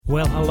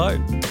Well, hello,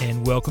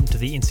 and welcome to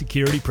the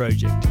Insecurity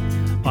Project.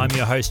 I'm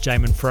your host,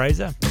 Jaemin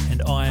Fraser,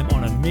 and I am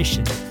on a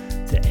mission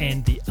to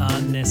end the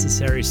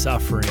unnecessary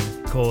suffering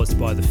caused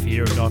by the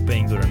fear of not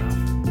being good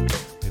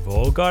enough. We've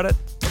all got it,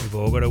 we've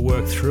all got to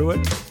work through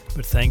it,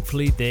 but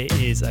thankfully there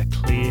is a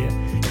clear,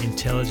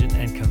 intelligent,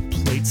 and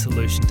complete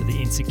solution to the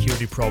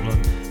insecurity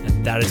problem,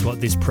 and that is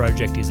what this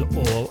project is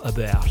all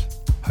about.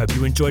 Hope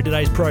you enjoyed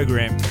today's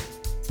program.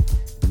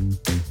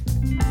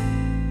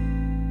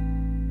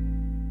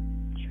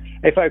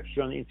 Hey folks,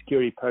 you're on the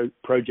Insecurity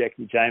Project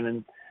with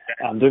Jaemin.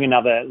 I'm doing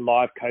another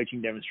live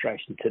coaching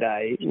demonstration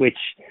today, which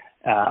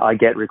I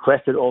get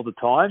requested all the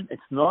time.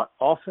 It's not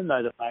often,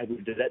 though, that I'm able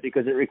to do that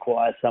because it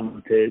requires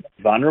someone to be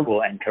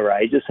vulnerable and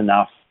courageous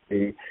enough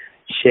to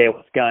share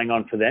what's going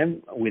on for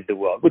them with the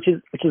world, which is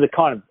a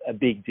kind of a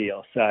big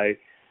deal. So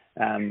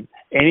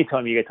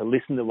anytime you get to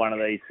listen to one of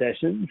these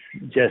sessions,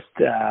 just,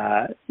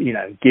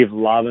 give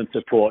love and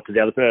support to the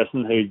other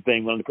person who's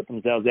being willing to put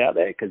themselves out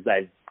there, because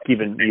they've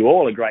given you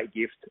all a great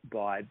gift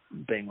by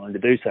being willing to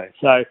do so.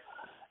 So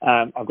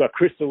I've got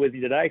Crystal with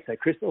you today. So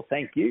Crystal,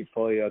 thank you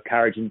for your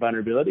courage and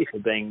vulnerability, for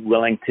being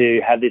willing to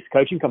have this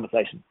coaching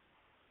conversation.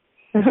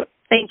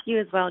 Thank you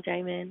as well,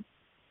 Jaemin.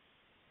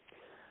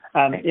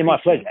 My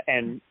pleasure.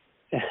 And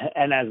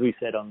as we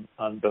said on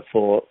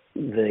before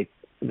the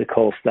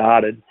call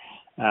started,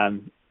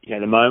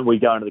 the moment we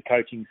go into the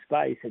coaching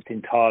space, it's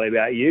entirely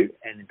about you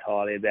and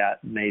entirely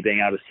about me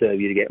being able to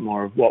serve you to get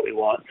more of what we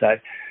want. So,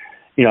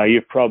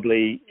 you've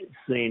probably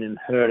seen and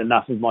heard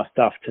enough of my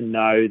stuff to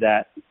know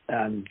that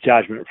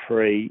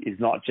judgment-free is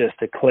not just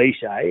a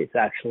cliche. It's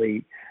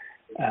actually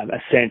a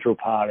central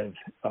part of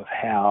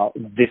how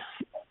this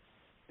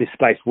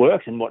space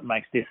works and what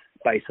makes this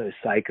space so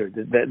sacred.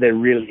 There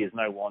really is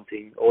no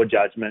wanting or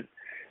judgment,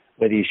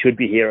 whether you should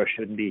be here or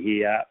shouldn't be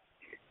here.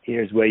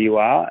 Here's where you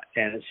are,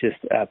 and it's just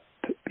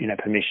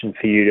permission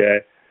for you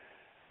to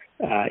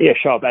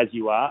show up as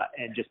you are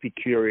and just be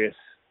curious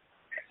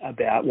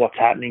about what's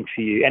happening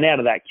for you. And out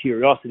of that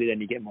curiosity,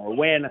 then you get more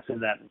awareness,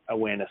 and that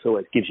awareness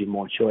always gives you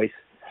more choice.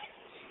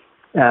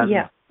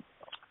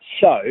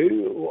 So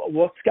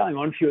what's going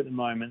on for you at the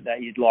moment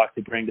that you'd like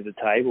to bring to the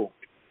table?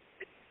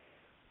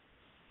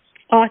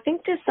 I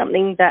think there's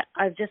something that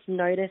I've just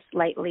noticed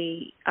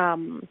lately,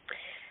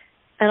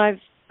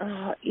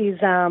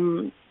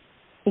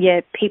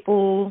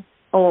 people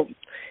are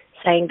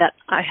saying that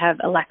I have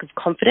a lack of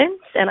confidence,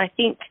 and I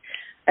think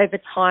over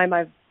time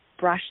I've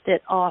brushed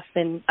it off,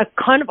 and I've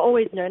kind of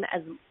always known it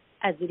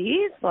as it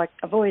is. Like,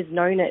 I've always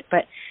known it,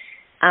 but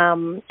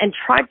and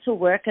tried to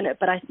work on it.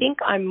 But I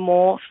think I'm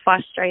more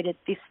frustrated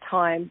this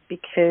time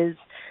because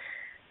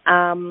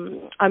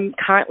I'm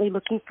currently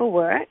looking for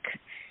work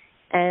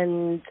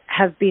and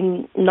have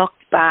been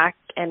knocked back,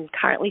 and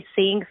currently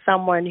seeing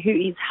someone who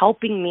is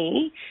helping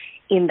me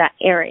in that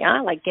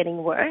area, like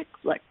getting work,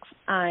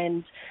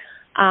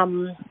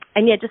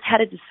 just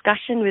had a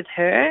discussion with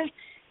her,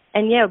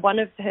 and one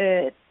of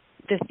the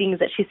things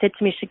that she said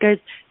to me, she goes,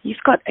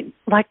 "You've got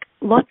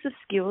lots of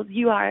skills.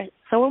 You are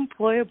so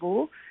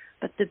employable,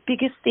 but the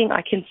biggest thing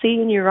I can see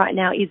in you right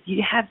now is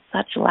you have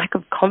such a lack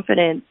of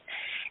confidence."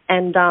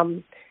 And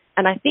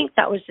I think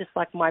that was just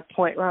like my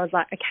point, where I was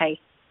like, okay,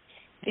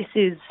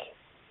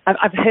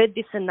 I've heard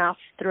this enough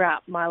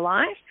throughout my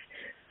life.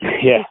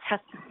 Yeah. This has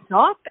to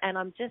stop, and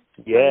I'm just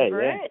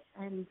over it.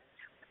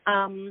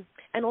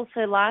 And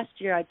also last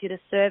year, I did a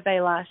survey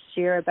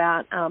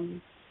about,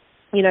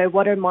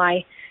 what are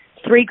my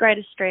 3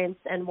 greatest strengths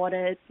and what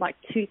are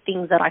 2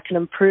 things that I can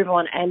improve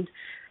on. And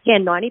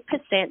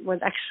 90%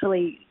 was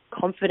actually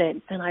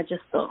confidence. And I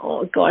just thought,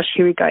 oh gosh,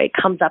 here we go. It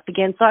comes up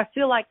again. So I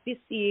feel like this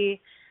year,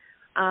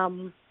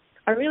 I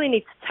really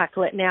need to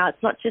tackle it now.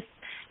 It's not just,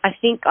 I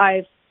think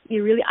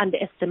you really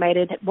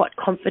underestimated what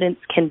confidence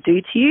can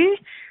do to you.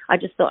 I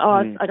just thought,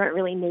 I don't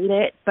really need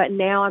it. But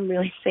now I'm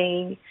really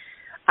seeing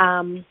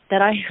that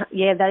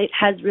it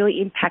has really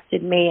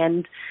impacted me,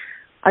 and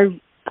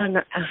I'm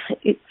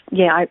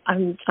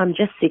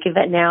just sick of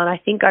it now. And I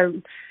think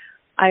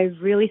I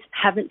really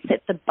haven't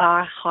set the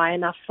bar high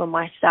enough for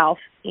myself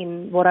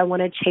in what I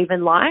want to achieve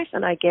in life.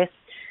 And I guess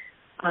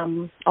I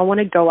want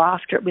to go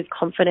after it with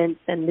confidence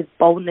and with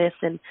boldness,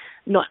 and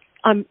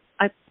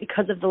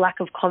because of the lack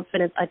of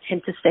confidence, I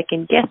tend to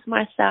second guess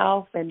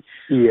myself, and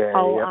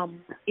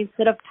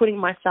instead of putting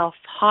myself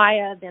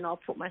higher, then I'll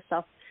put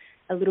myself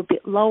a little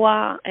bit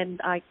lower,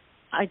 and I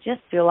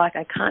just feel like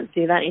I can't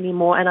do that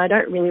anymore, and I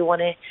don't really want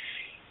to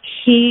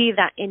hear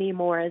that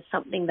anymore as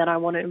something that I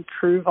want to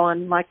improve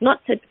on.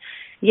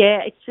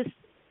 It's just,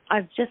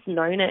 I've just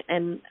known it,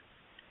 and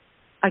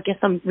I guess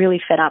I'm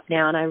really fed up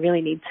now, and I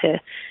really need to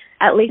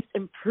at least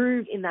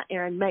improve in that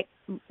area and make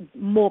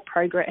more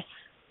progress.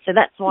 So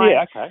that's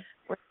why,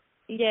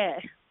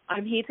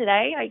 I'm here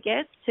today, I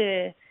guess,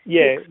 to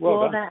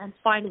explore that and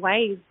find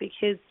ways,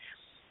 because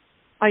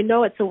I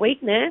know it's a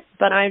weakness,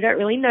 but I don't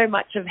really know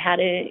much of how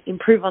to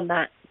improve on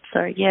that. So,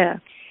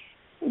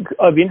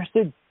 I'd be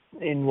interested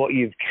in what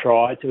you've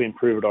tried to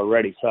improve it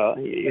already. So,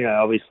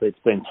 obviously it's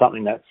been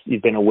something that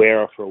you've been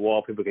aware of for a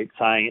while. People keep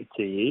saying it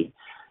to you.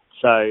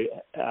 So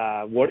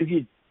what have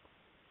you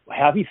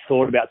how have you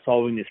thought about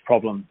solving this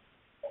problem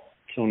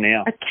till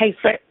now? Okay,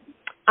 so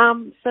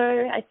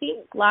I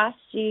think last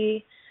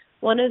year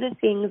one of the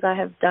things I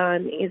have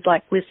done is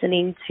like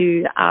listening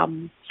to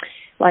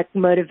like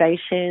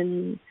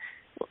motivation.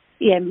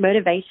 I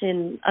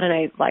don't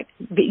know, like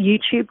the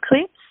YouTube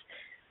clips.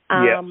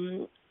 I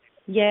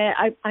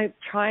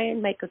try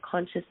and make a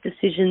conscious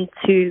decision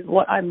to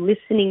what I'm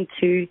listening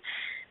to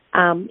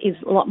is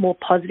a lot more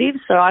positive.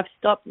 So I've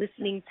stopped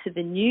listening to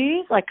the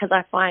news, like, because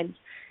I find,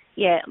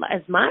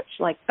 as much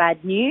like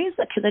bad news,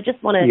 because I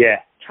just want to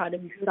try to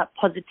build up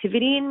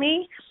positivity in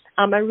me.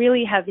 I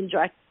really have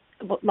enjoyed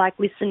like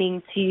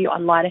listening to you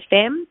on Light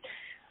FM.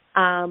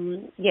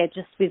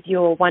 Just with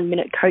your 1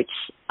 minute coach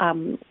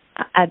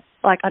ads,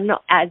 like I'm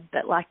not ads,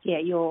 but like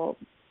your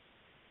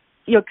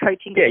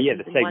coaching. The in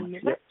segment. 1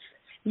 minute.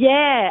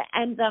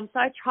 And so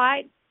I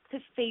try to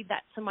feed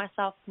that to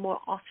myself more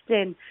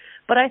often,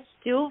 but I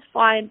still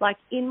find like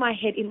in my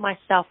head, in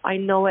myself, I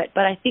know it,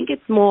 but I think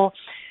it's more,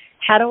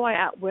 how do I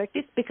outwork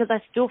this? Because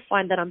I still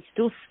find that I'm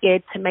still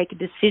scared to make a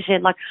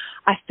decision. Like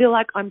I feel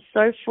like I'm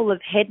so full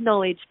of head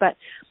knowledge, but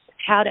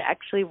how to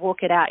actually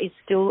walk it out is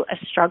still a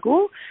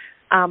struggle.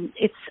 I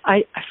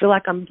feel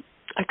like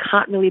I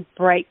can't really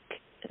break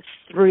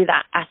through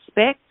that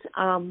aspect.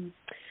 And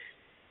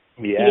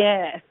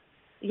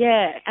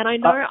I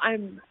know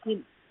I'm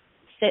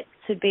set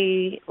to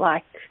be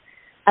like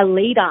a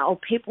leader, or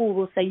people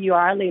will say you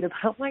are a leader,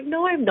 but I'm like,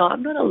 no, I'm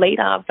not a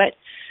leader. But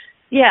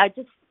I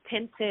just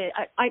tend to,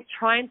 I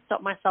try and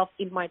stop myself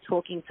in my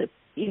talking to,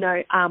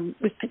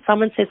 if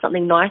someone says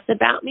something nice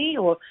about me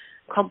or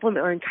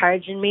compliment or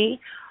encouraging me,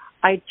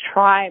 I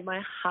try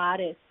my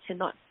hardest to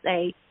not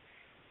say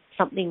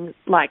something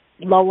like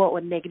lower or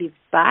negative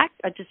back.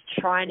 I just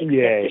try and accept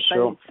it, but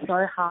it's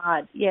so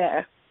hard.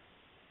 Yeah,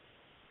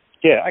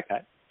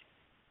 okay.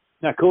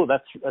 No, cool.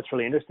 That's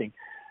really interesting.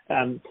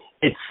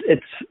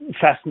 It's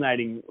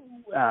fascinating,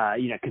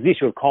 because the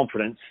issue of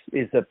confidence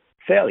is a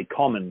fairly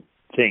common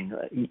thing.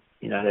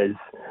 There's,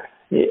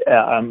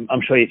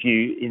 I'm sure if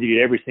you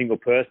interviewed every single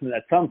person,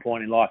 at some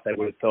point in life they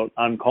would have felt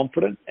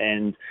unconfident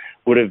and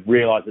would have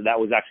realised that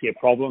was actually a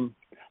problem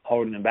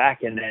holding them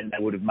back, and then they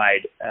would have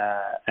made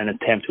an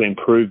attempt to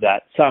improve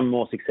that, some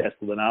more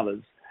successful than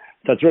others.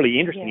 So it's a really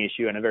interesting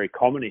issue and a very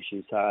common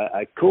issue, so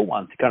a cool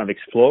one to kind of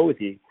explore with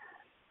you.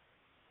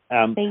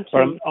 Thank you.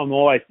 But I'm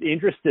always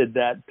interested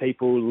that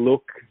people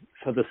look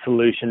for the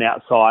solution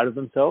outside of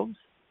themselves.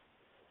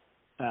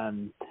 As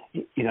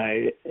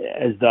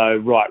though,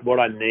 right, what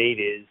I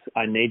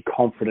need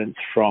confidence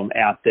from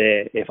out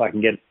there. If I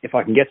can get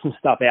some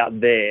stuff out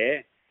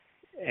there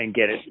and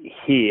get it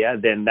here,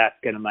 then that's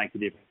going to make a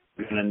difference.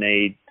 I'm going to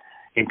need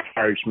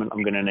encouragement.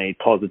 I'm going to need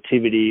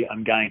positivity.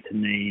 I'm going to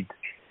need,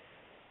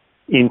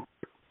 and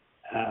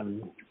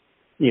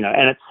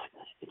it's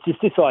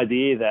just this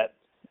idea that,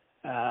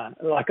 I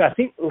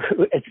think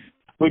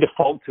we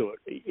default to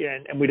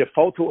it, and we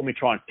default to it when we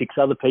try and fix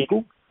other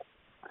people.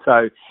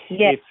 So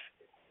if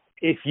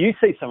you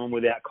see someone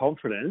without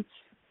confidence,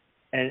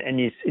 and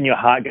your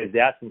heart goes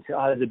out and says,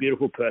 "Oh, there's a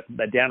beautiful person,"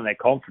 they're down in their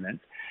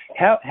confidence.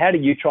 How do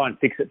you try and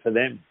fix it for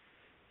them?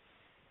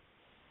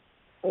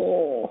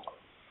 Oh,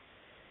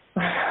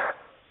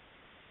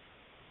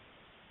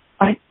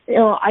 I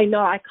know.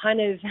 I kind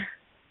of,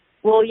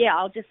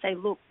 I'll just say,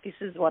 look, this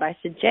is what I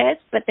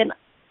suggest, but then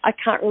I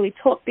can't really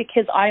talk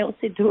because I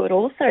also do it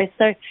also.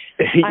 So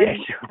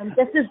I'm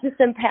just as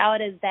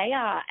disempowered as they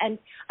are. And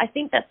I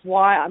think that's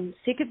why I'm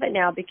sick of it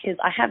now, because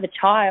I have a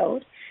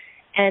child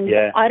and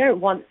I don't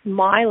want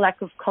my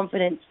lack of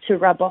confidence to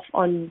rub off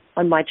on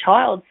my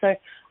child. So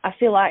I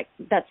feel like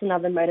that's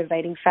another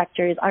motivating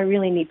factor, is I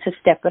really need to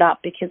step it up,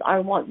 because I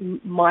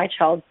want my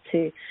child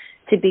to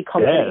be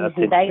confident in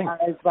who they are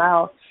as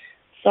well.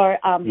 So,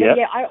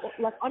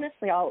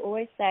 honestly, I'll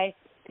always say,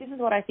 this is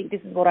what I think,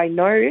 this is what I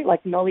know,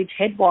 like knowledge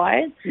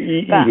head-wise.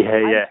 But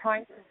I'm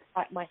trying to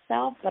fight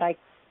myself, but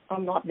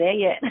I'm not there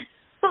yet.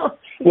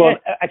 Well,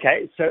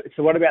 okay,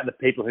 so what about the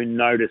people who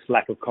notice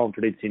lack of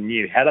confidence in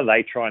you? How do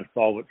they try and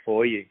solve it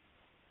for you?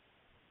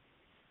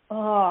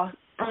 How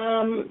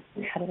do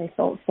they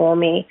solve it for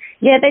me?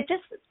 Yeah, they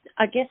just,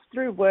 I guess,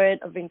 through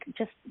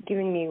just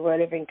giving me a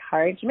word of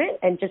encouragement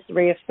and just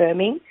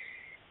reaffirming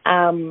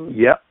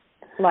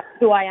like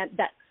who I am,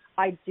 that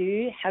I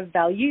do have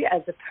value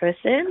as a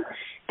person,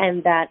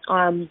 and that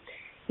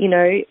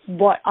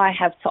what I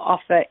have to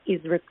offer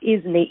is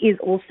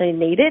also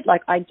needed.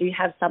 Like I do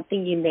have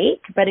something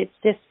unique, but it's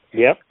just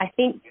I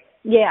think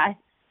So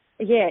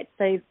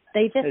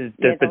they just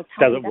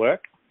does it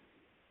work?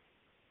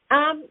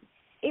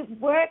 It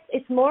works.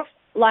 It's more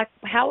like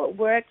how it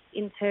works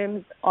in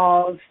terms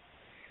of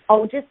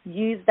I'll just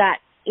use that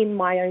in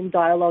my own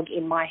dialogue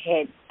in my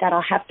head, that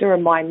I have to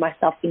remind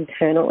myself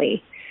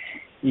internally.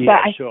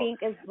 But I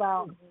think as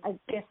well, I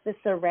guess the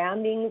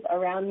surroundings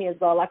around me as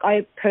well. Like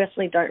I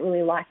personally don't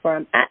really like where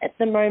I'm at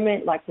the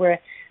moment. Like my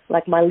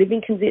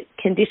living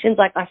conditions.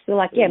 Like I feel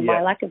like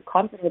my lack of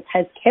confidence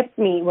has kept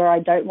me where I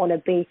don't want to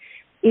be,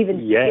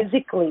 even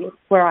physically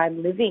where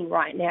I'm living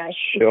right now.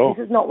 This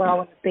is not where I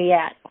want to be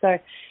at. So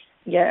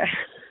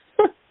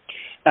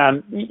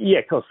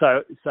Yeah, cool.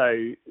 So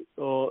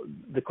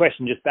the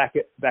question, just back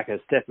a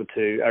step or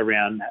two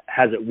around,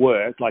 has it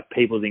worked? Like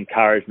people's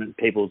encouragement,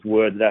 people's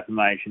words of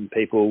affirmation,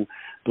 people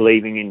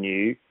believing in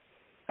you.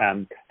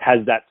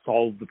 Has that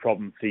solved the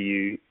problem for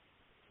you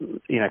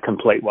in a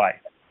complete way?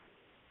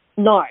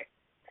 No.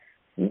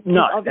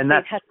 No, and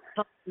that's has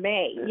come to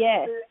me.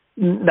 Yeah.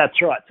 That's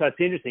right. So it's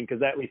interesting because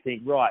that we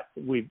think, right,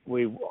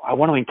 I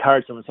want to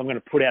encourage someone, so I'm going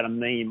to put out a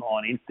meme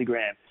on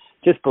Instagram.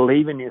 Just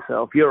believe in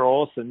yourself. You're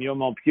awesome. You're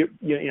more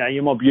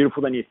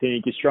beautiful than you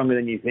think. You're stronger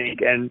than you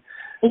think. And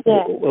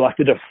like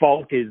the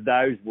default is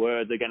those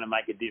words are going to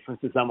make a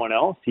difference to someone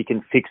else. You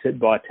can fix it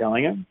by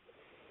telling them.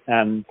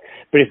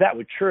 But if that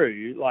were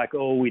true, like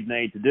all we'd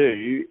need to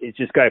do is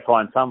just go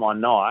find someone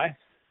nice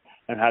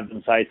and have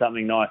them say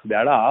something nice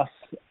about us,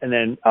 and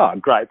then, oh,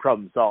 great,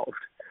 problem solved.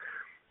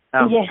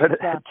 But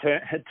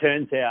it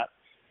turns out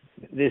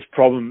this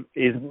problem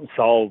isn't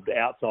solved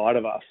outside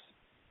of us.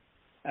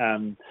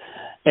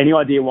 Any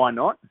idea why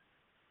not?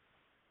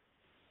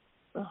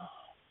 I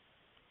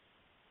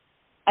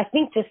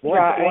think just through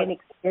our own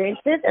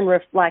experiences and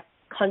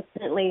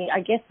constantly, I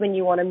guess when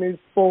you want to move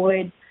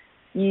forward,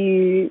 for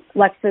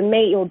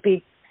me, it would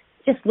be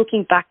just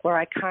looking back where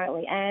I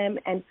currently am.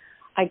 And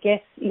I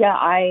guess,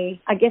 I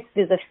guess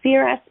there's a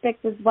fear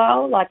aspect as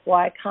well, like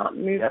why I can't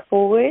move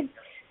forward,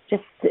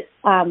 just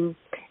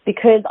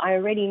because I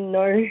already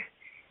know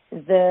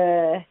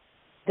the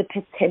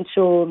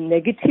potential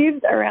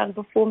negatives around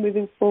before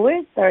moving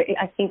forward. So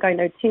I think I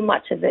know too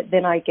much of it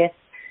then, I guess,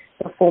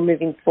 before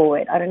moving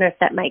forward. I don't know if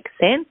that makes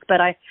sense,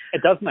 but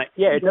it does make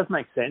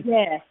sense.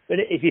 Yeah. But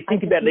if you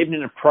think about it, even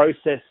in a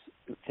process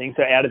thing,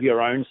 so out of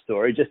your own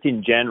story, just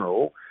in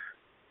general,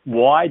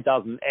 why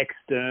doesn't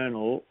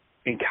external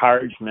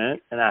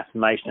encouragement and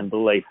affirmation and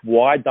belief,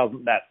 why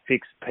doesn't that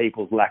fix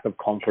people's lack of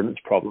confidence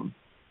problem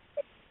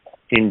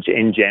in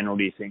general,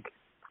 do you think?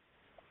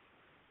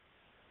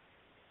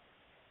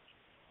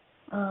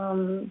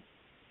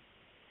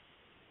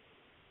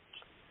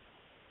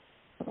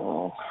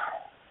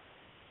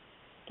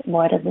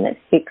 Why doesn't it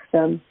fix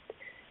them?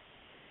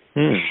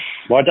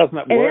 Why doesn't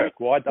it work?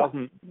 Why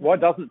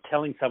doesn't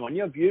telling someone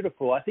you're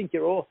beautiful, I think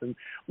you're awesome,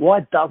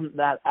 why doesn't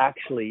that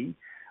actually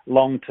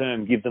long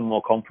term give them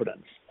more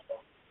confidence?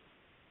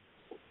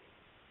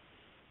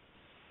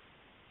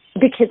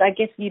 Because I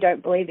guess you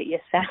don't believe it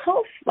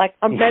yourself. Like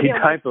you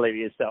don't believe it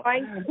yourself.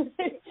 Trying to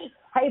say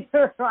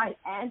the right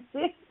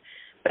answer,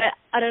 but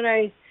I don't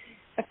know.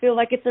 I feel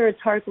like it's a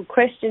rhetorical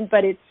question,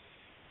 but it's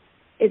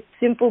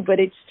simple, but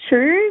it's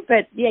true.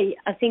 But yeah,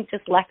 I think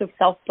just lack of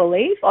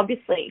self-belief,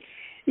 obviously.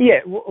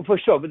 Yeah, well, for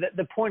sure. But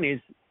the point is,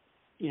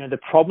 the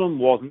problem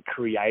wasn't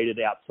created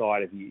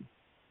outside of you,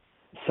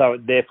 so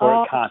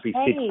therefore it can't be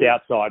fixed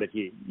outside of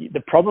you.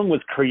 The problem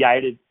was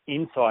created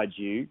inside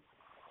you,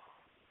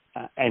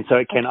 and so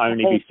it can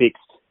only be fixed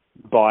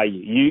by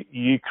you.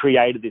 You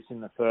created this in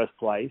the first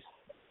place.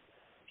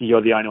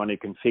 You're the only one who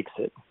can fix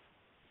it.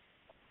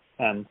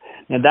 And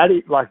that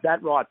is like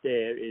that right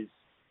there is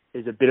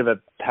a bit of a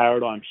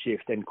paradigm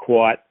shift and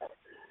quite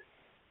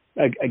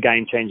a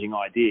game-changing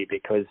idea,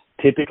 because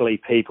typically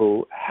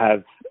people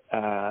have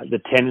the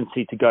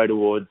tendency to go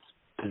towards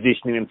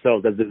positioning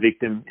themselves as the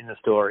victim in the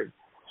story.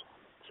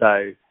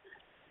 So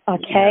I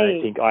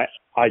think I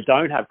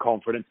don't have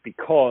confidence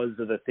because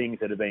of the things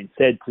that have been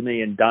said to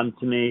me and done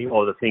to me,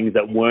 or the things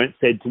that weren't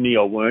said to me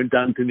or weren't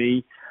done to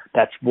me.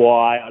 That's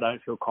why I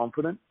don't feel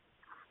confident.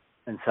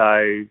 And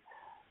so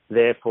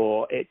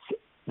therefore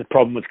the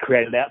problem was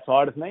created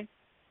outside of me,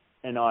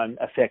 and I'm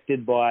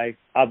affected by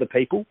other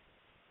people.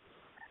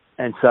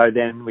 And so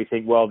then we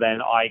think, well,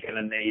 then I'm going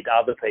to need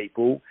other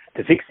people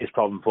to fix this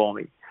problem for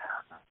me,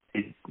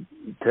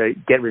 to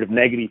get rid of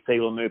negative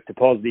people and move to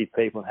positive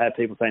people and have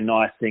people say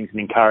nice things and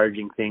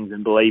encouraging things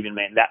and believe in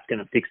me, and that's going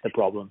to fix the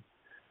problem.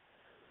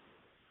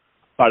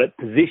 But it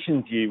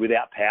positions you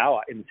without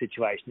power in the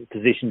situation. It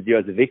positions you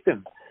as a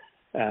victim,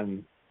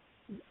 and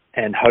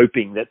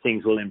hoping that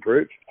things will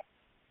improve.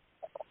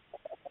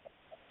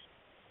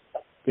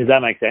 Does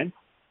that make sense?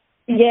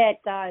 Yeah,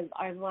 it does.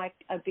 I'm like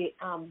a bit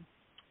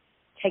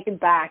taken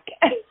back.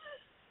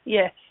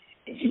 Yeah.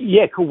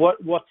 Yeah, cool.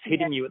 What's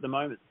hitting you at the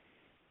moment?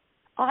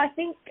 I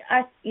think,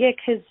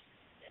 because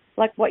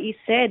like what you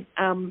said,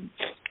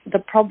 the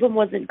problem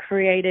wasn't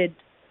created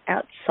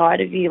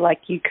outside of you.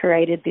 Like you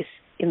created this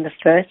in the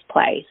first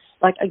place.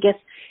 Like I guess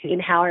in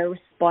how I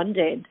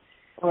responded,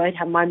 or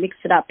I might mix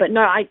it up. But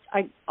no,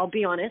 I'll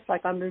be honest.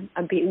 Like I'm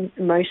a bit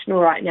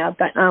emotional right now.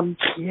 But I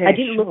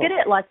didn't look at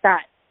it like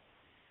that.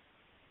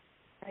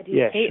 I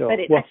didn't see it, but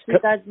it actually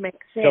does make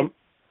sense.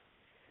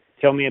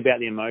 Tell me about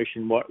the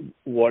emotion.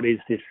 What is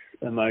this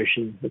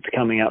emotion that's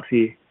coming up for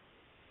you?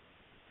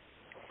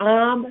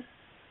 Part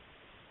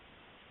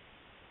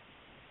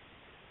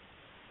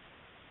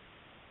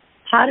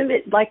of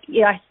it,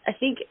 I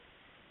think,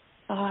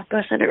 oh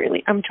gosh,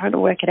 I'm trying to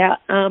work it out.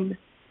 I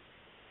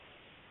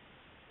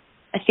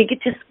think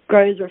it just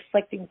goes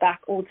reflecting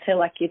back all to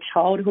like your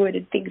childhood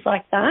and things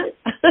like that.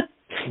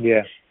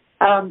 Yeah.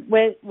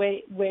 Where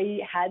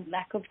you had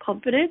lack of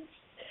confidence,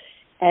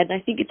 and I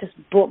think it just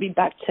brought me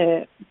back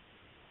to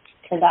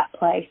to that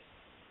place.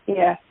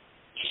 Yeah.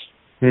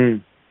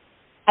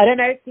 I don't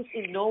know if this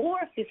is normal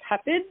or if this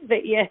happened,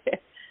 but yeah.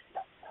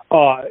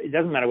 Oh, it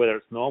doesn't matter whether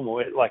it's normal.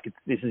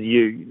 This is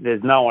you.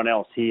 There's no one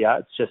else here.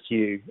 It's just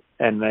you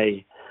and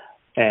me.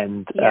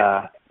 And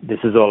this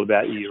is all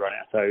about you right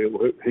now.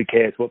 So who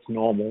cares what's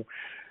normal?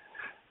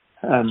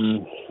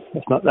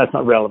 That's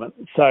not relevant.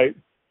 So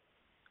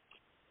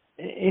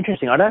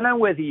interesting. I don't know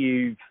whether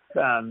you've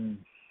so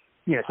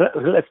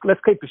let's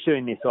keep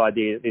pursuing this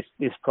idea that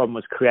this problem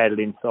was created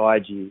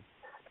inside you,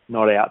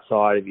 not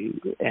outside of you.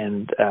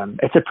 And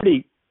it's a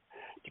pretty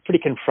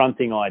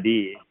confronting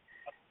idea.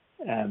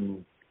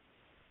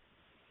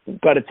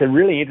 But it's a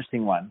really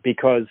interesting one,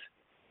 because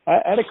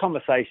I had a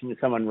conversation with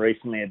someone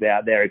recently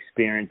about their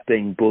experience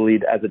being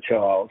bullied as a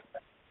child.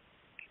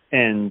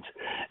 And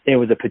it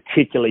was a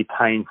particularly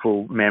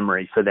painful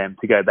memory for them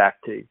to go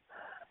back to.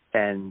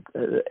 And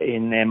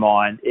in their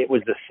mind, it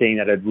was the thing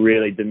that had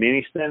really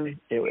diminished them.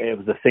 It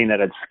was the thing that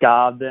had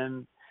scarred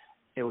them.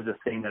 It was the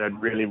thing that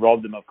had really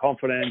robbed them of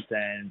confidence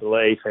and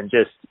belief, and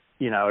just,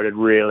 it had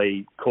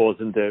really caused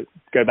them to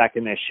go back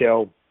in their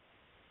shell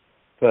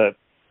for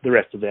the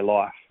rest of their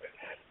life.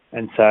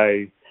 And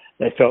so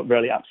they felt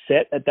really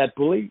upset at that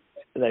bully.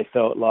 They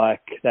felt like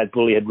that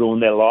bully had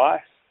ruined their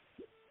life.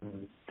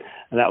 And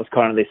that was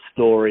kind of this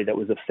story that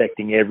was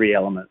affecting every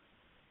element,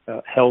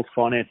 health,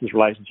 finances,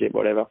 relationship,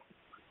 whatever.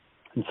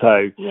 And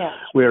so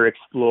we were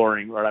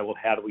exploring, right, well,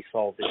 how do we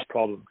solve this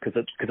problem?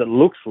 Because it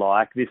looks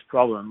like this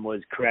problem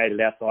was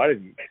created outside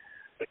of you.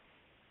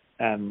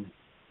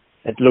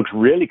 It looks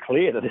really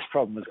clear that this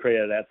problem was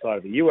created outside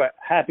of you. You were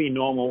happy,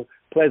 normal,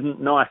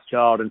 pleasant, nice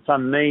child, and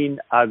some mean,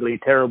 ugly,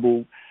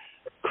 terrible,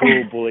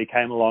 cruel bully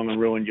came along and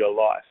ruined your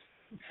life.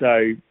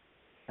 So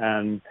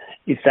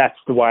if that's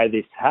the way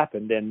this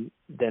happened, then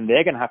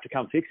they're going to have to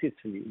come fix it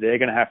for you. They're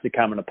going to have to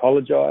come and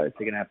apologise.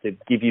 They're going to have to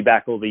give you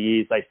back all the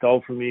years they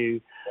stole from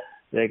you.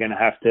 They're going to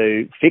have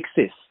to fix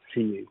this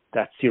for you.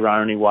 That's your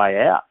only way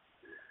out.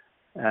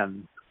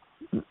 And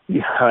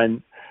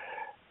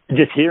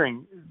just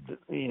hearing,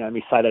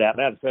 me say that out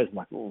loud, at first I'm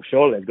like, well,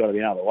 surely there's got to be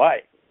another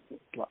way.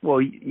 Like,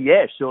 well,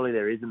 yeah, surely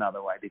there is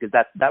another way, because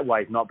that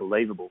way is not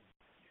believable.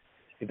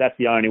 If that's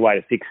the only way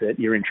to fix it,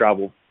 you're in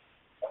trouble.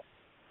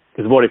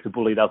 Because what if the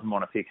bully doesn't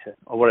want to fix it?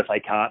 Or what if they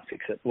can't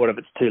fix it? What if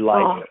it's too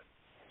late? Oh,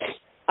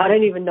 I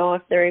don't even know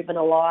if they're even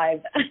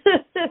alive.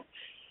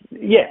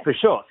 Yeah, for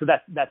sure. So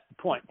that's the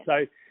point.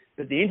 So,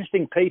 but the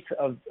interesting piece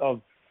of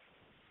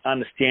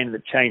understanding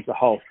that changed the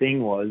whole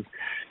thing was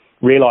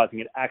realising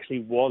it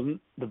actually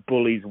wasn't the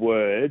bully's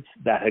words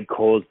that had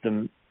caused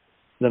them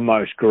the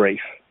most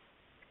grief.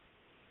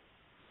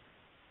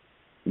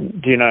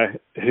 Do you know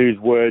whose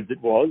words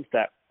it was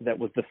that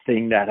was the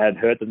thing that had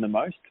hurt them the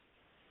most?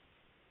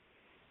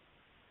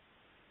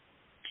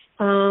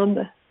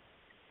 I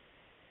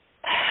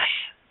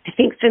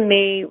think for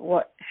me,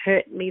 what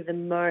hurt me the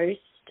most.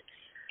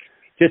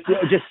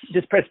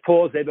 Just press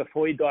pause there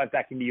before you dive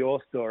back into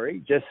your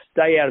story. Just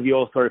stay out of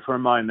your story for a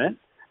moment.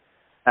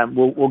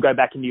 We'll go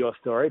back into your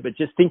story, but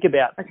just think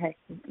about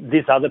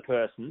this other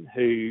person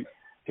who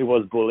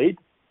was bullied,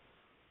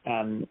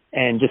 and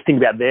just think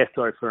about their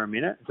story for a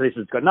minute. So this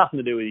has got nothing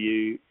to do with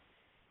you.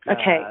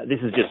 This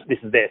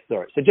is their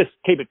story. So just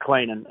keep it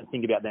clean and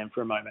think about them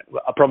for a moment.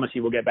 I promise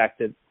you we'll get back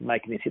to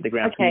making this hit the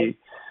ground for you.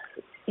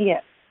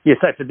 Yeah. Yeah,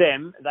 so for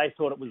them, they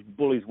thought it was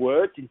bully's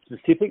words in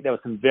specific. There were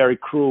some very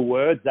cruel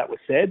words that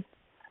were said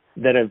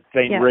that have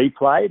been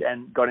replayed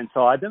and got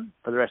inside them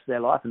for the rest of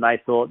their life, and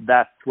they thought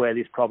that's where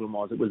this problem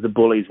was. It was the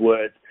bully's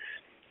words.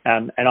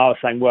 And I was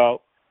saying,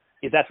 well,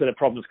 if that's where the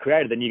problem's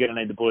created, then you're going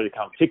to need the bully to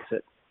come fix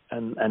it.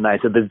 And they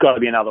said, there's got to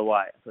be another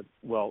way. I said,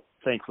 well,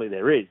 thankfully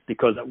there is,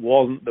 because it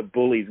wasn't the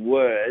bully's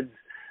words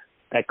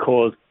that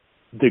caused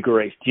the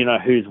grief. Do you know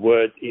whose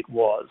words it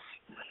was?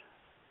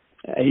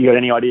 You got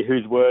any idea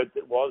whose words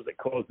it was that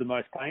caused the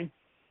most pain?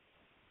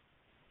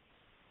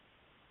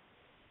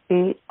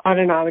 I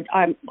don't know.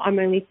 I'm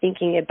only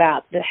thinking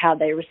about how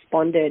they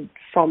responded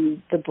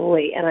from the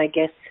bully, and I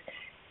guess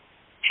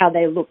how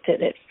they looked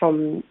at it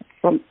from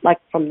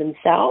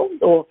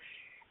themselves, or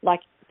how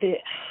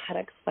to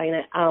explain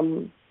it.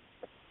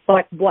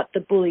 Like what the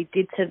bully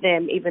did to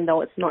them, even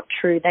though it's not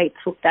true, they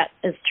took that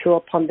as true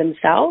upon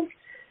themselves.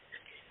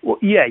 Well,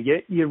 yeah,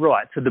 you're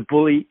right. So the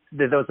bully,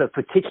 there was a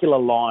particular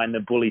line the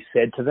bully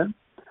said to them,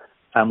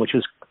 which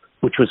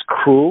was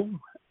cruel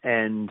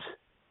and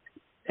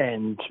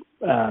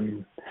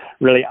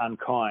really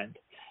unkind.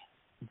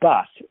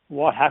 But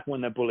what happened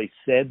when the bully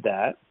said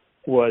that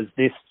was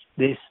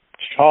this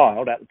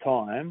child at the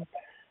time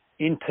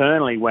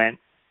internally went,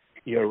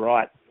 "You're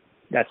right.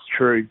 That's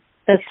true.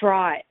 That's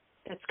right.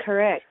 That's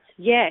correct.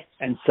 Yes."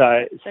 And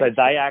so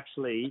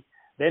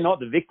they're not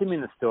the victim in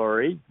the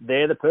story.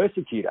 They're the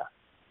persecutor.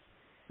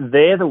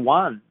 They're the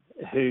one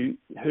who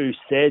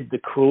said the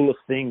cruelest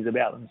things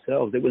about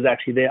themselves. It was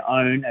actually their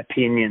own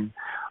opinion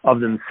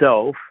of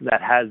themselves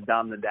that has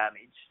done the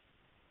damage.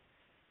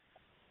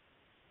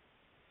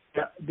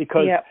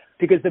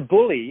 Because the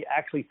bully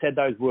actually said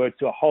those words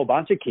to a whole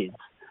bunch of kids,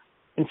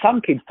 and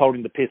some kids told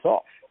him to piss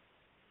off.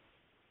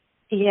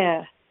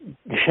 Yeah. You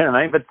know what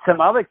I mean? But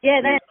some other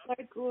that's so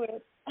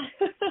good.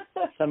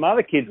 some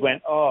other kids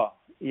went, oh,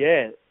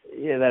 yeah,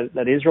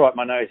 that is right.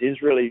 My nose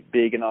is really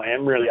big and I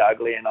am really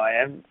ugly and I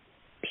am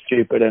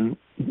stupid and,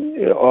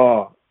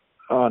 oh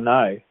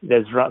no,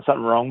 there's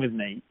something wrong with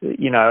me,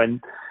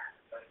 and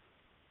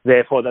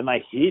therefore then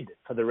they hid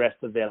for the rest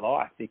of their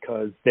life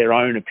because their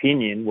own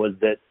opinion was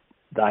that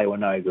they were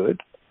no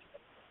good.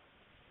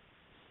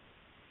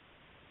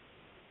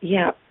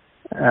 Yeah.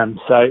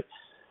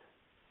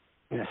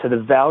 So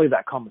the value of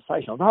that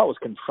conversation, although it was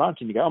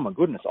confronting, you go, oh my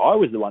goodness, I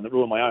was the one that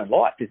ruined my own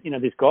life. This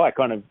guy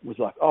kind of was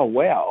like, oh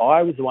wow,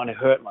 I was the one who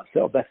hurt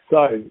myself. That's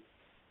so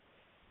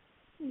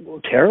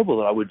terrible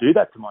that I would do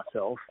that to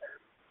myself.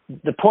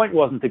 The point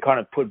wasn't to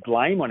kind of put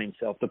blame on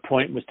himself. The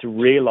point was to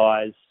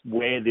realise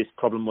where this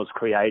problem was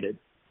created.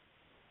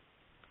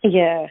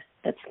 Yeah,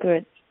 that's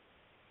good.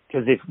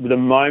 Because if the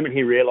moment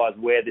he realised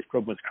where this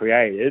problem was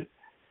created,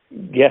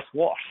 guess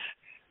what?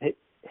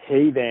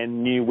 He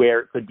then knew where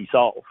it could be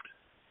solved.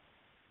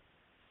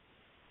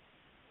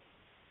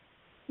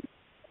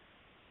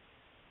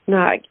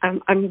 No,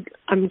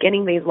 I'm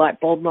getting these light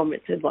bulb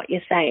moments with what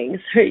you're saying.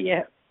 So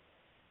yeah.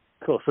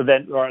 Cool. So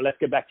then, all right, let's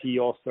go back to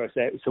your story.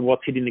 So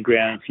what's hitting the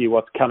ground for you?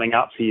 What's coming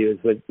up for you?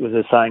 Was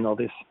it saying all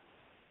this?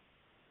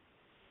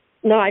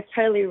 No, I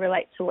totally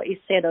relate to what you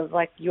said of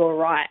like, you're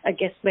right. I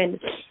guess when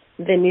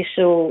the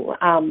initial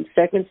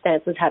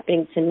circumstance was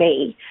happening to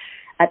me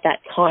at that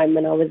time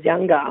when I was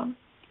younger,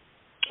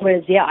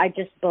 whereas, I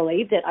just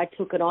believed it. I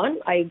took it on.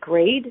 I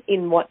agreed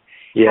in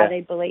how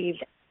they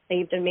believed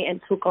in me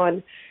and took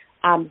on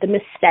the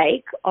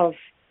mistake of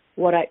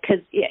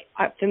because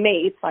for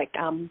me, it's like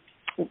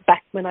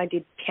back when I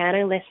did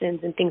piano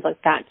lessons and things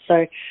like that.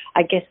 So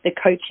I guess the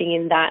coaching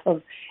in that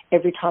of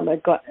every time I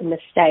got a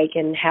mistake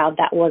and how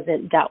that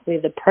wasn't dealt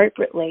with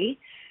appropriately,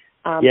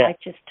 I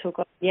just took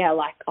on,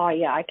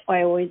 I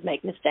always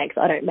make mistakes.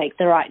 I don't make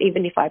the right,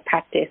 even if I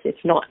practice,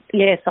 it's not.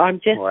 Yeah, so I'm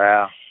just,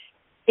 wow.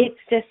 It's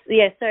just,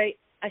 so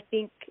I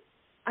think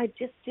I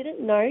just didn't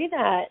know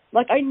that.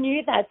 Like I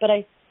knew that, but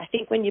I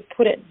think when you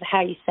put it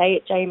how you say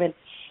it, Jaemin,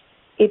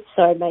 it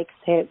so makes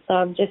sense. So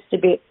I'm just a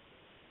bit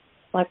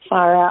like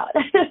far out.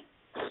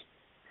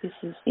 This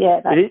is,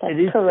 that's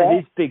correct. It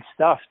is big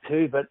stuff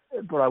too, but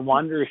I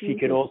wonder if you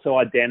could also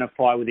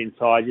identify with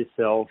inside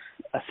yourself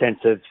a sense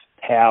of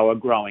power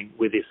growing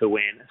with this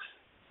awareness.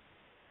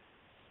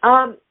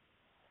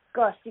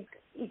 Gosh,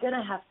 you're going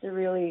to have to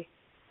really,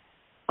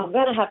 I'm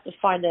going to have to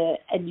find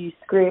a new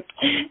script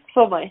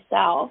for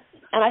myself.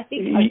 And I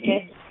think,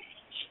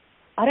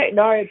 I don't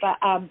know, but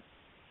I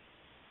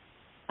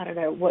don't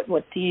know,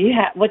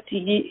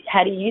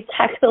 how do you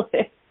tackle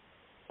it?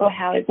 Or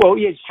how? Well,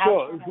 yeah,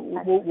 sure.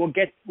 We'll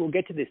get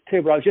to this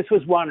too. But I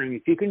was wondering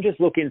if you can just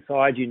look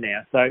inside you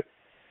now. So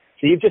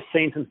you've just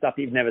seen some stuff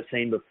you've never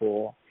seen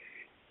before,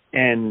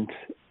 and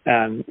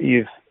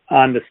you've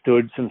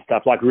understood some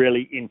stuff like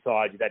really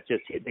inside you that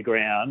just hit the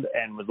ground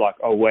and was like,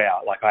 oh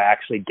wow, like I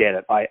actually get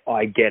it.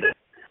 I get it.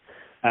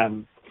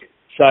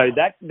 So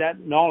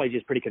that knowledge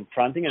is pretty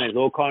confronting, and there's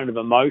all kind of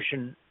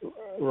emotion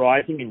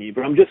rising in you.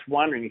 But I'm just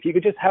wondering if you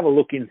could just have a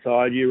look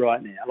inside you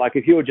right now. Like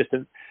if you were just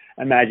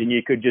imagine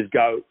you could just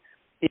go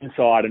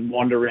inside and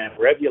wander around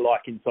wherever you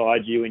like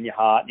inside you, in your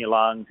heart and your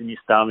lungs and your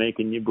stomach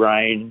and your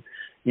brain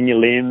and your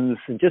limbs,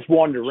 and just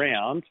wander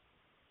around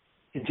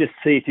and just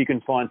see if you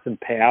can find some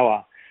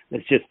power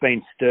that's just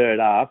been stirred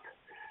up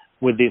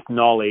with this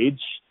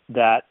knowledge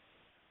that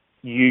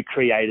you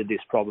created this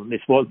problem.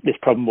 This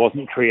problem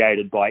wasn't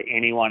created by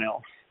anyone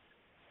else.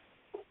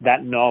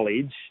 That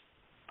knowledge,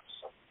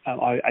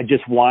 I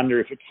just wonder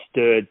if it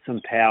stirred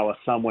some power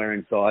somewhere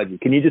inside you.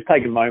 Can you just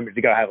take a moment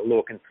to go have a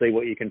look and see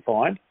what you can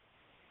find?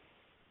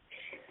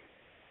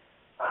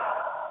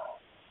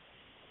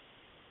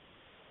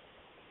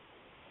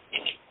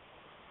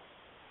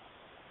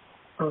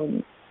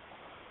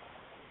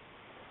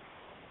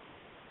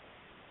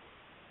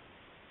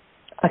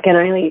 I can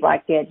only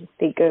just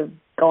think of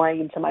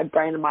going into my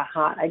brain and my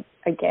heart.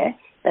 I guess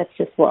that's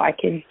just what I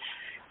can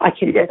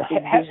just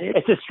envision.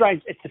 It's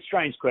a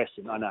strange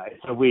question. I know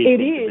it's a weird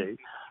thing to do.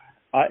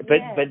 But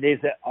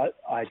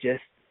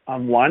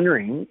I'm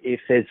wondering if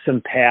there's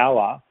some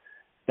power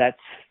that's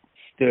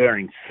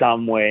stirring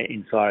somewhere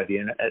inside of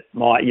you, and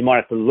you might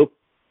have to look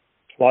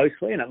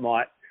closely, and it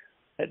might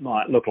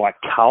look like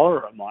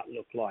color, or it might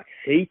look like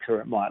heat, or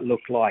it might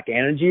look like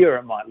energy, or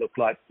it might look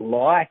like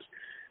light.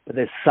 But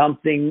there's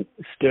something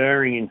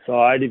stirring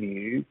inside of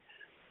you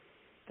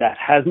that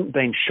hasn't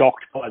been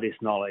shocked by this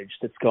knowledge,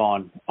 that's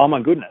gone, oh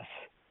my goodness,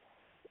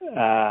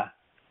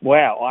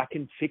 wow, I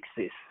can fix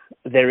this.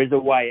 There is a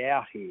way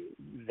out here.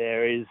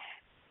 There is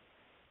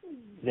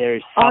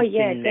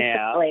something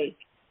now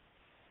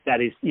that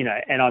is,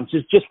 and I'm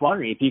just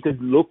wondering if you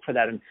could look for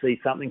that and see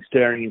something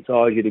stirring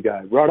inside you to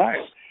go,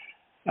 righto,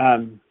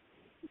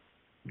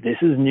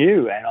 this is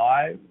new and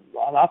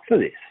I'm up for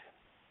this.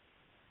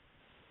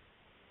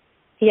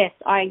 Yes,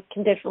 I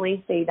can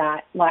definitely see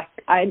that.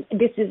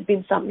 This has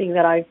been something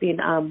that I've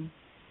been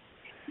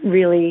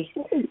really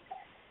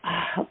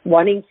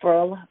wanting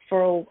for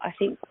I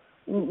think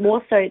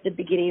more so at the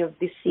beginning of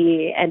this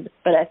year,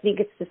 but I think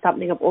it's just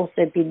something I've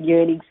also been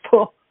yearning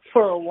for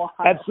a while.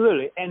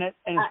 Absolutely, and it's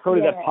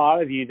probably that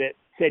part of you that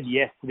said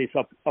yes to this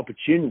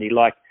opportunity.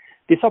 Like,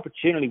 this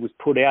opportunity was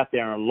put out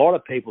there, and a lot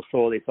of people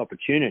saw this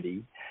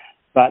opportunity,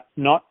 but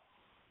not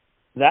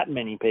that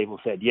many people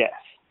said yes.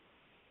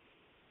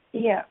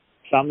 Yeah.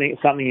 Something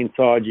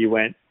inside you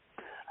went,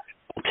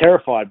 I'm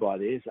terrified by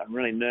this, I'm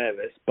really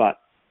nervous, but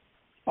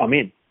I'm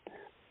in.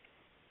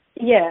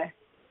 Yeah.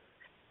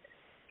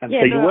 And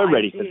so you were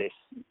ready for this.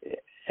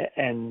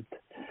 And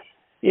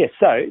yeah,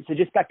 so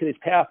just back to this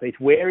power piece,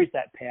 where is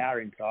that power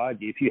inside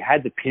you? If you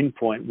had to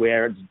pinpoint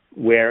where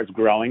it's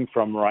growing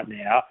from right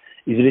now,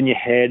 is it in your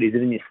head? Is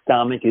it in your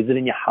stomach? Is it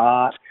in your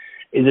heart?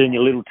 Is it in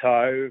your little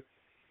toe?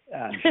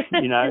 It's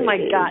in my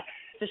gut,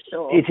 for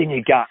sure. It's in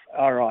your gut.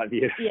 All right,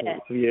 beautiful. Yeah.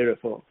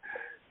 Beautiful.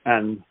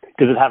 Does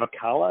it have a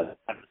colour? Does it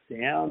have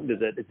a sound?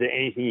 Is there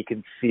anything you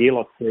can feel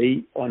or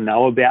see or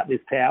know about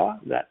this power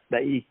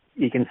that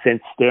you can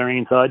sense stirring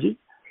inside you?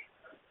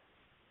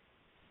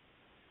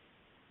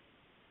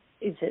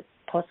 Is it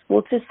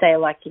possible to say,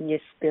 like, in your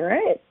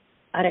spirit?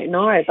 I don't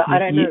know, but I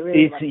don't know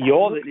really. This is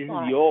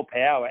your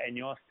power and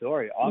your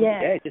story.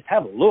 Just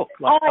have a look.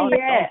 Like,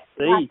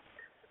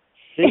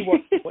 see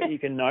what you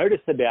can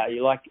notice about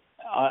you. Like,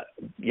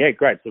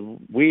 great. It's a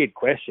weird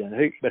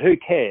question, but who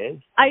cares?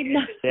 I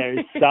know. There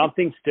is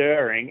something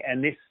stirring,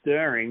 and this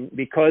stirring,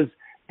 because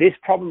this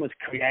problem was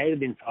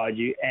created inside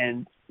you,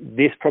 and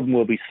this problem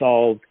will be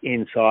solved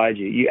inside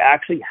you. You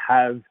actually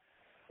have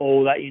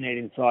all that you need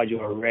inside you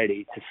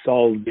already to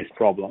solve this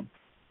problem.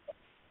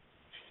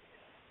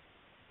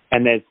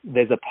 And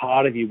there's a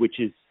part of you which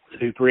is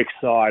super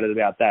excited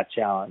about that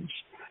challenge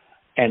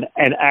and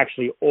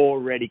actually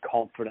already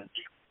confident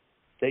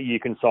that you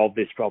can solve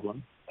this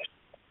problem.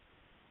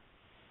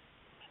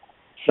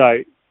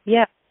 So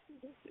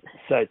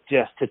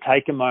just to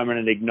take a moment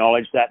and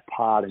acknowledge that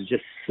part and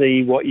just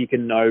see what you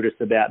can notice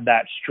about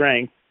that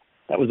strength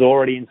that was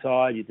already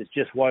inside you, that's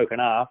just woken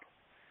up,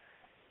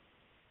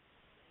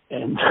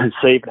 and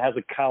see if it has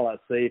a colour,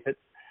 see if it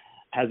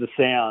has a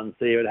sound,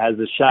 see if it has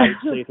a shape,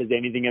 see if there's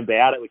anything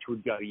about it which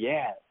would go,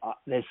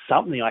 there's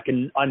something.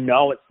 I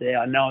know it's there.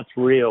 I know it's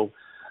real.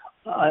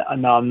 I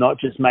know I'm not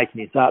just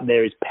making this up.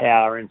 There is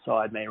power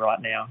inside me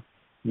right now,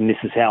 and this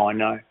is how I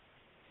know.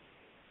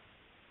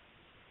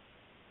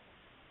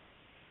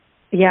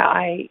 Yeah,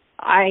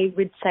 I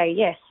would say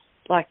yes.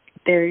 Like,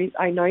 there is.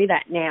 I know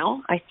that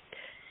now. I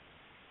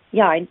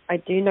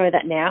do know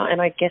that now,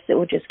 and I guess it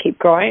will just keep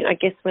growing. I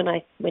guess when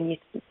I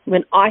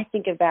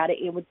think about it,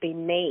 it would be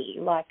me.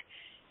 Like,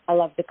 I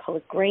love the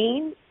color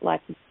green,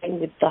 like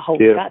with the whole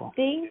gut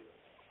thing,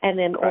 and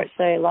then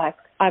also, like,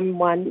 I'm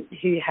one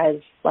who has,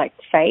 like,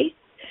 faith.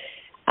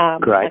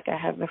 Like, I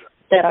have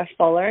that I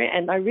follow,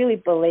 and I really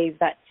believe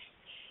that's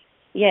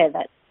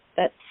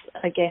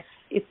I guess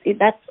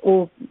that's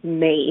all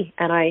me,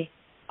 and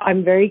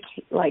I'm very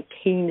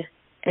keen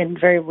and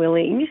very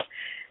willing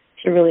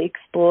to really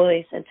explore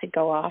this and to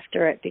go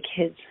after it,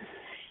 because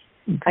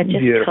I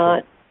just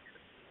can't.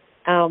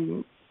 I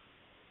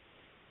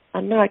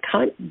don't know. I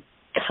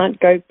can't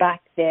go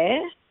back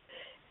there,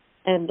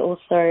 and also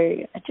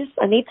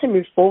I need to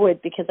move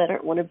forward, because I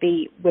don't want to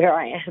be where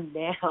I am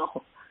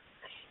now.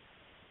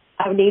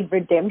 I need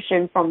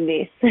redemption from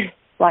this.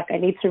 Like, I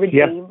need to redeem.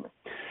 Yep.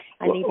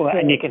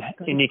 And you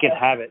can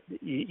have it.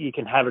 You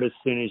can have it as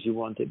soon as you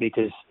want it,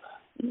 because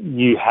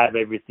you have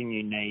everything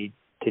you need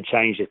to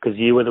change it, because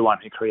you were the one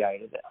who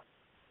created it.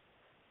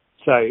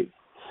 So,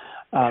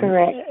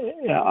 correct.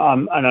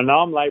 And I know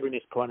I'm labouring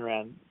this point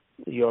around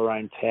your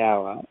own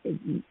power,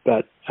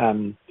 but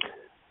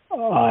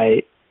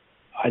I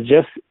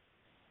just,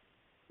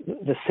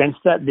 the sense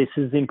that this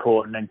is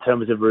important in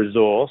terms of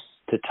resource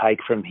to take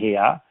from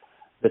here,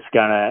 that's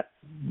going to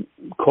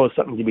cause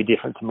something to be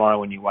different tomorrow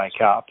when you wake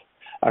up,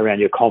 around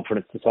your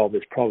confidence to solve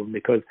this problem.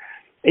 Because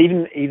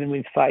even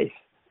with faith,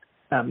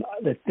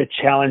 the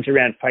challenge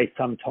around faith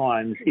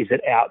sometimes is it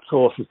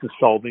outsources the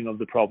solving of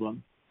the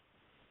problem.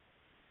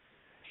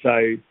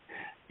 So,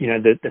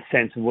 the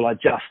sense of, well, I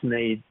just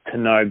need to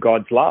know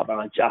God's love, and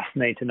I just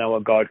need to know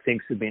what God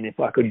thinks of me. And if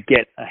I could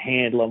get a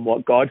handle on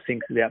what God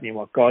thinks about me and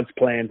what God's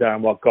plans are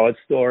and what God's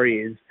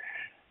story is,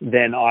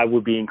 then I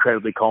would be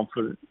incredibly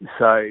confident.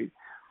 So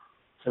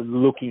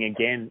looking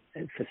again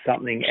for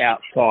something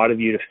outside of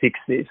you to fix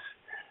this.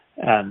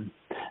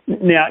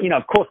 Now,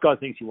 of course, God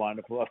thinks you're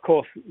wonderful. Of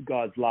course,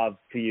 God's love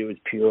for you is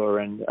pure,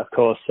 and of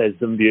course, there's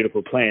some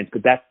beautiful plans.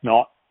 But that's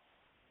not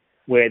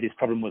where this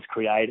problem was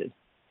created.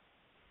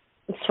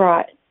 That's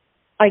right.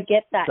 I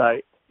get that.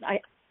 So I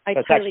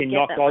it's totally actually get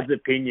not that. God's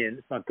opinion.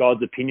 It's not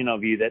God's opinion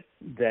of you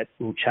that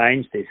will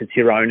change this. It's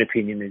your own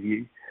opinion of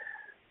you.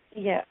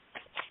 Yeah.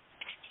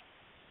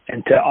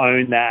 And to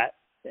own that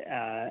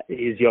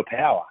is your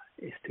power.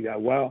 Is to go,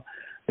 well,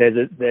 there's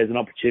an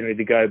opportunity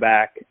to go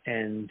back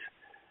and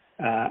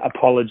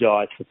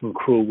apologise for some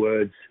cruel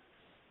words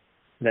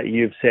that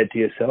you've said to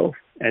yourself,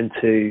 and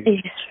to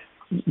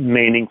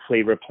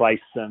meaningfully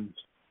replace them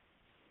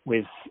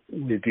with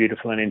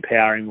beautiful and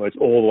empowering words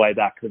all the way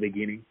back to the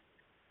beginning.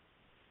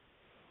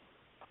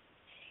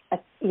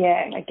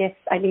 I guess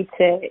I need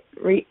to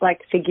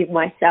forgive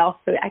myself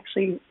for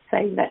actually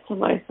saying that to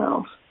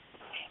myself.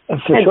 And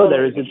for sure,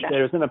 there is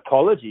an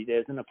apology.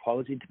 There's an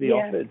apology to be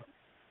offered.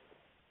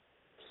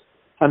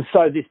 And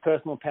so this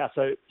personal power.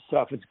 So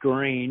if it's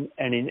green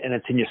and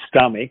it's in your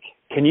stomach,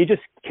 can you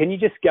just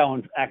go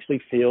and actually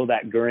feel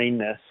that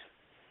greenness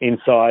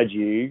inside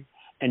you,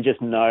 and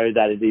just know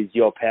that it is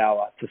your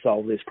power to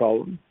solve this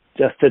problem?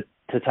 Just to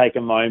take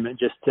a moment,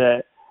 just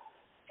to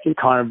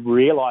kind of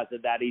realise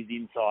that is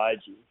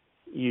inside you.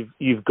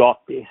 You've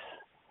got this,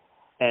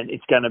 and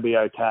it's going to be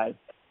okay.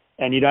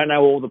 And you don't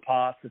know all the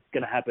parts that's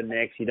going to happen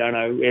next. You don't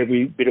know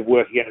every bit of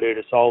work you're going to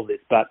do to solve this,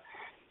 but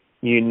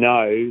you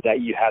know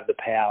that you have the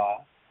power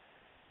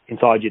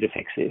inside you to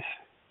fix this.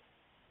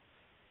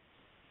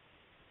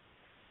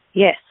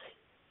 Yes,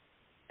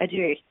 I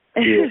do.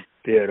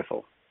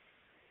 Beautiful.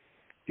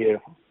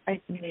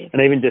 I do.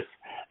 And even just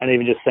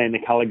seeing the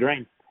colour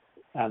green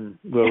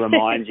will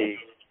remind you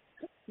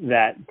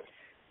that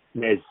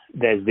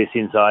there's this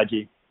inside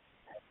you,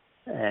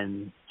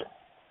 and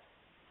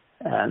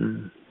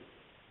and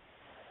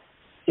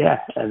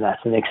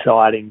that's an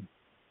exciting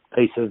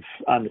piece of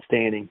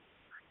understanding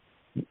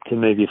to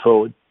move you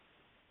forward.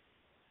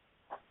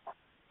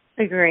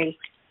 Agree.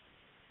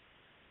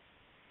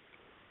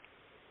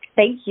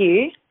 Thank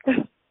you.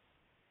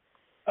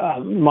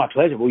 My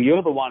pleasure. Well,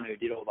 you're the one who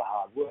did all the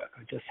hard work.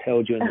 I just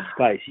held you in the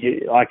space.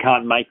 I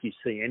can't make you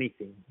see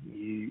anything.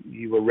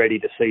 You were ready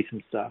to see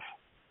some stuff.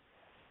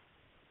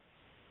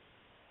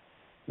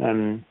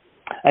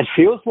 It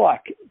feels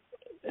like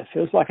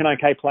an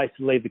okay place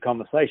to leave the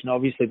conversation.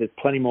 Obviously, there's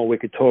plenty more we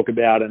could talk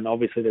about, and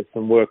obviously there's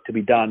some work to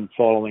be done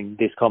following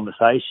this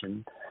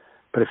conversation.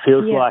 But it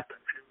feels like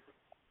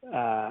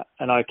it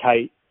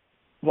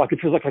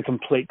feels like a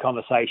complete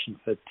conversation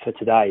for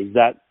today. Is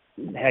that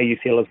how you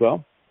feel as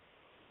well?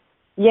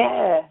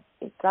 Yeah,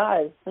 it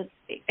does.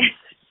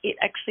 It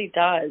actually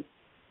does.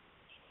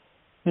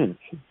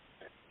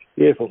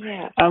 Beautiful.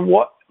 Yeah.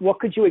 What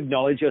could you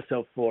acknowledge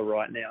yourself for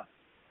right now?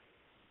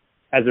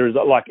 As a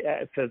result,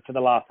 for the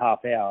last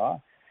half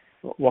hour,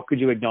 what could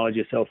you acknowledge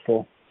yourself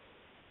for?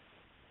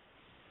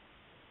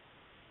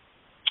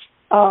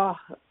 The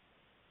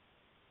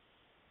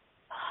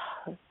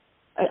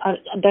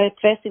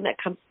first thing that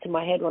comes to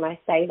my head when I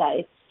say that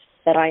is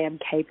that I am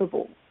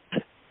capable.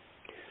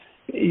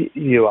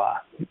 You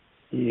are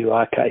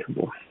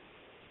capable.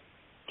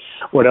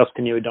 What else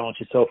can you acknowledge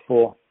yourself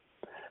for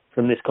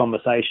from this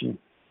conversation?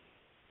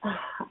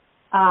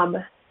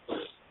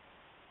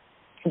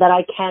 That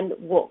I can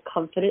walk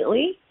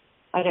confidently.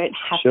 I don't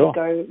have to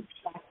go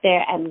back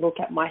there and look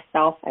at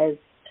myself as,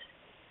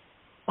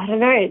 I don't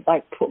know,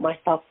 put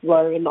myself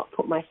low and not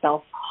put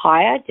myself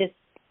higher. Just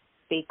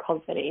be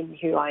confident in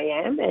who I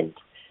am, and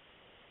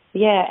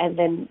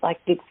then the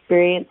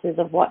experiences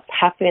of what's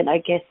happened. I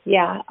guess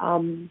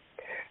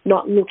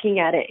not looking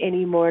at it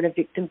anymore in a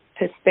victim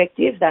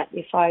perspective. That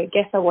if I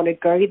want to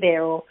go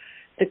there, or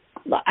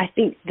I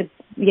think the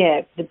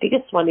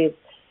biggest one is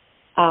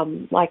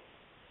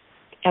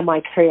am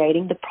I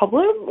creating the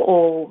problem,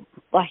 or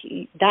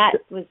that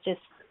was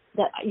just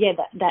that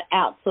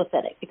outsource,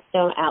 that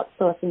external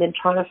outsource, and then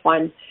trying to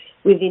find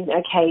within,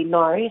 okay,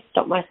 no,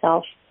 stop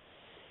myself.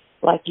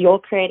 You're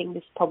creating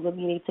this problem.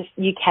 You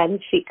can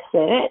fix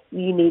it.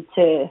 You need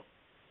to,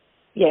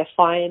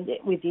 find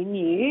it within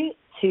you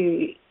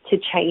to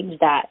change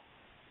that,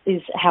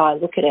 is how I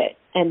look at it.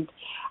 And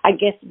I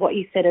guess what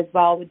you said as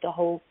well with the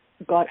whole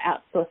God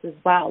outsource as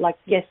well.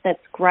 Yes,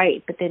 that's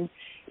great, but then,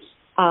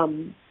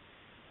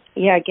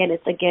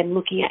 it's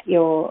looking at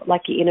your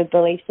inner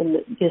beliefs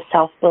and your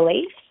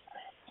self-belief.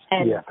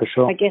 And for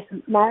sure. I guess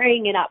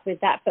marrying it up with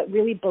that, but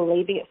really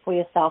believing it for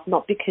yourself,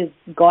 not because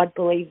God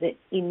believes it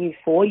in you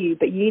for you,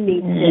 but you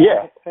need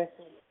to, as a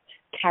person,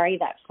 carry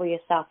that for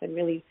yourself and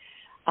really,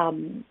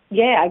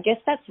 I guess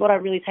that's what I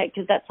really take,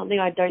 because that's something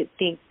I don't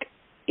think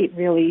it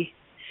really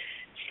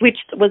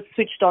was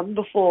switched on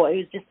before. It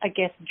was just, I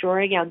guess,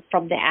 drawing on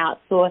from the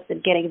outsource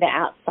and getting the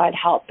outside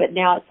help. But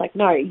now it's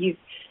no, you've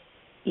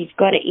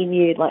got it in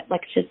you.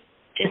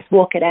 Just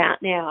walk it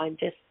out now and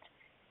just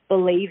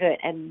believe it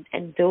and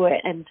do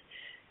it, and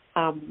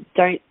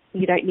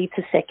you don't need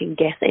to second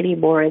guess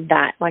anymore in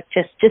that.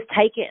 Just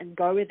take it and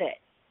go with it.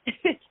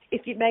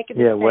 If you make a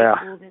mistake, well,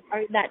 then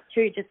own that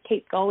too. Just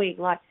keep going.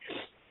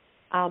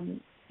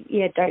 Don't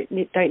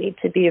need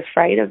to be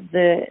afraid of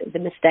the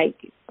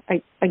mistake.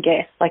 I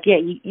guess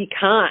you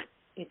can't.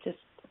 You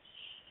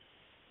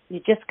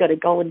just got to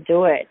go and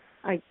do it.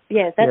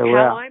 That's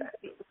how I'm.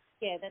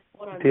 That's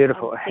what I'm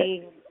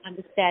seeing,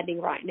 understanding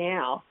right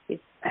now.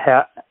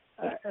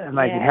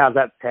 Amazing. How's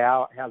that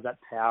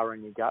power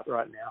in your gut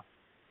right now?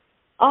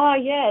 Oh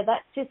yeah,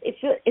 that's just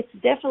it's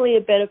definitely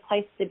a better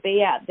place to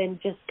be at than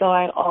just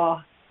going,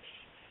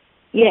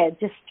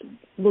 just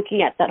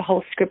looking at that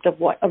whole script of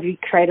what you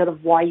created,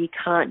 of why you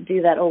can't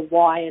do that or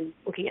why, and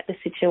looking at the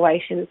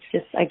situation. It's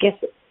just, I guess,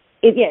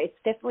 it's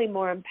definitely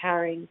more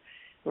empowering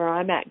where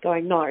I'm at,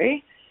 going, no,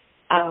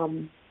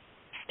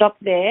 stop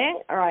there.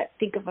 All right,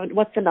 think of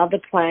what's another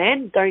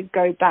plan. Don't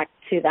go back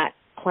to that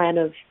plan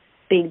of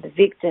being the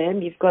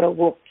victim. You've got to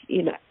walk,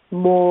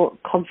 more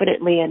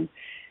confidently and,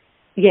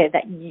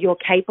 that you're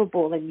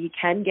capable and you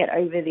can get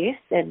over this,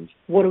 and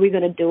what are we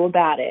going to do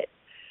about it?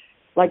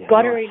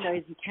 God already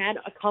knows you can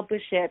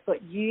accomplish it,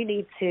 but you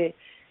need to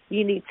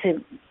meet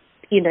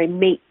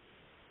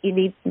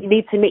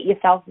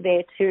yourself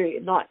there too,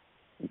 not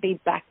be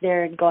back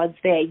there and God's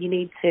there. You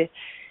need to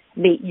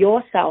meet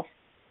yourself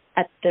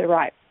at the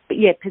right,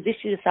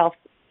 position yourself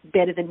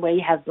better than where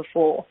you have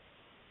before.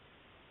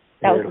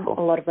 That Beautiful. was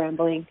a lot of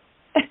rambling.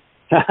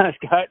 That's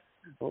great.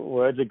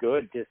 Words are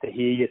good, just to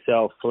hear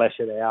yourself flesh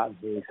it out and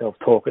hear yourself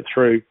talk it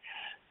through,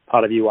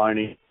 part of you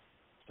owning.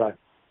 So,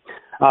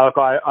 look,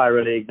 I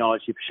really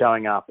acknowledge you for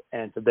showing up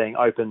and for being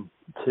open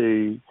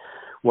to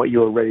what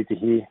you're ready to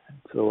hear.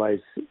 It's always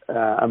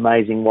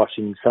amazing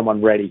watching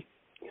someone ready.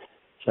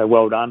 So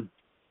well done,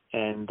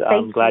 and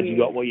I'm glad you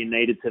got what you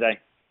needed today.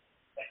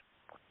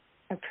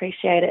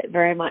 Appreciate it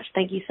very much.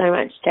 Thank you so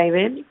much,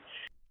 Jaemin.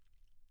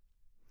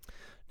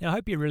 Now, I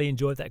hope you really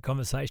enjoyed that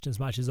conversation as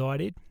much as I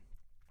did.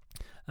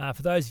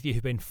 For those of you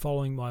who've been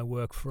following my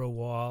work for a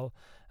while,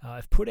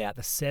 I've put out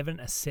the 7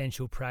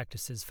 essential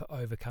practices for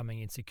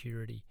overcoming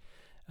insecurity.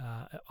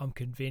 I'm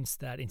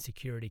convinced that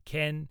insecurity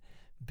can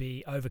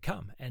be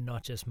overcome and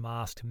not just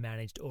masked,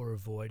 managed or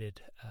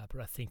avoided.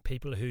 But I think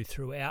people who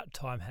throughout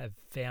time have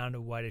found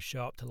a way to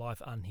show up to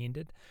life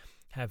unhindered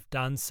have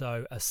done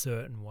so a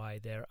certain way.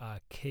 There are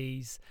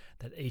keys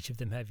that each of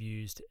them have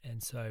used,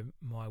 and so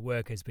my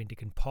work has been to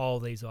compile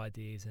these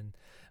ideas and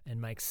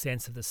make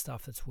sense of the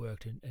stuff that's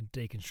worked and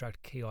deconstruct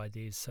key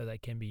ideas so they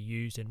can be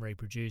used and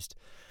reproduced.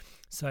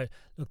 So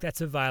look, that's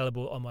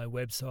available on my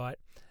website.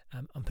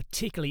 I'm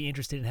particularly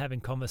interested in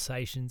having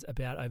conversations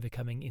about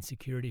overcoming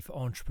insecurity for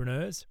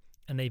entrepreneurs,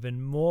 and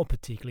even more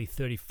particularly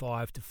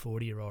 35 to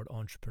 40-year-old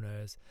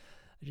entrepreneurs.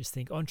 I just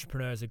think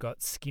entrepreneurs have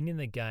got skin in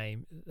the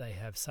game. They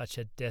have such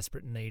a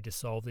desperate need to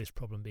solve this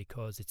problem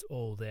because it's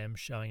all them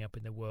showing up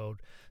in the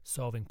world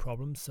solving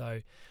problems.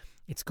 So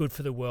it's good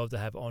for the world to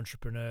have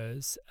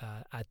entrepreneurs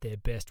at their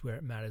best where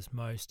it matters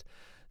most.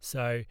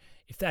 So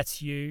if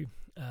that's you,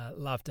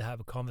 love to have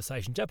a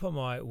conversation. Jump on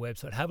my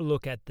website, have a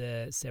look at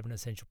the 7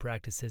 essential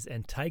practices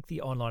and take the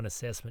online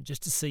assessment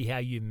just to see how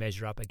you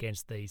measure up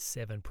against these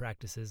 7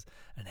 practices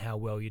and how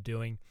well you're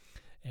doing.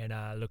 And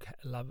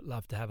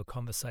love to have a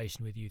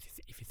conversation with you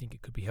if you think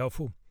it could be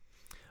helpful.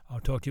 I'll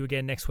talk to you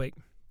again next week.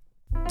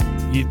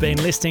 You've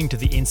been listening to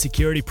the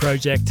Insecurity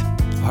Project.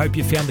 I hope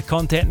you found the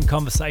content and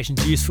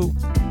conversations useful.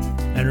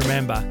 And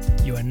remember,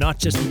 you are not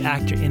just the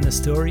actor in the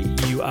story,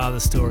 you are the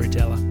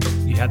storyteller.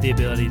 You have the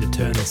ability to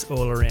turn this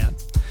all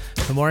around.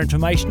 For more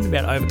information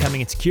about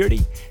overcoming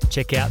insecurity,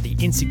 check out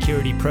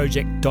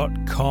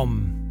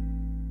theinsecurityproject.com.